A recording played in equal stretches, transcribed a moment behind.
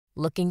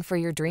Looking for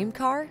your dream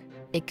car?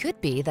 It could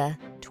be the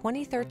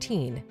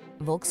 2013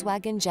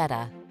 Volkswagen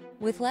Jetta.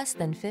 With less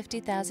than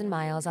 50,000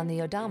 miles on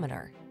the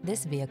odometer,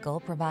 this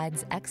vehicle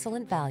provides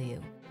excellent value.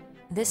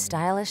 This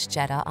stylish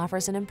Jetta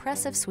offers an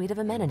impressive suite of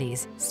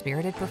amenities,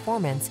 spirited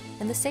performance,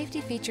 and the safety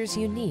features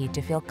you need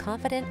to feel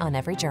confident on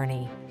every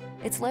journey.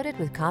 It's loaded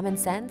with common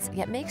sense,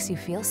 yet makes you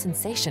feel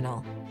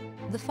sensational.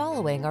 The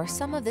following are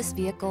some of this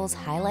vehicle's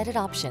highlighted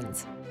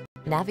options: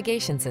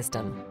 navigation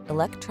system,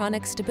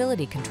 electronic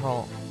stability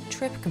control,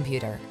 trip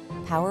computer,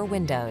 power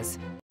windows,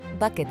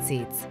 bucket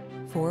seats,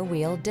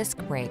 four-wheel disc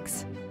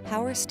brakes,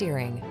 power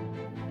steering.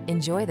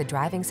 Enjoy the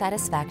driving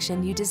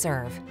satisfaction you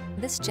deserve.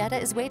 This Jetta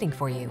is waiting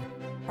for you.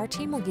 Our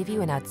team will give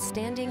you an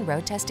outstanding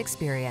road test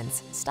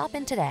experience. Stop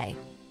in today.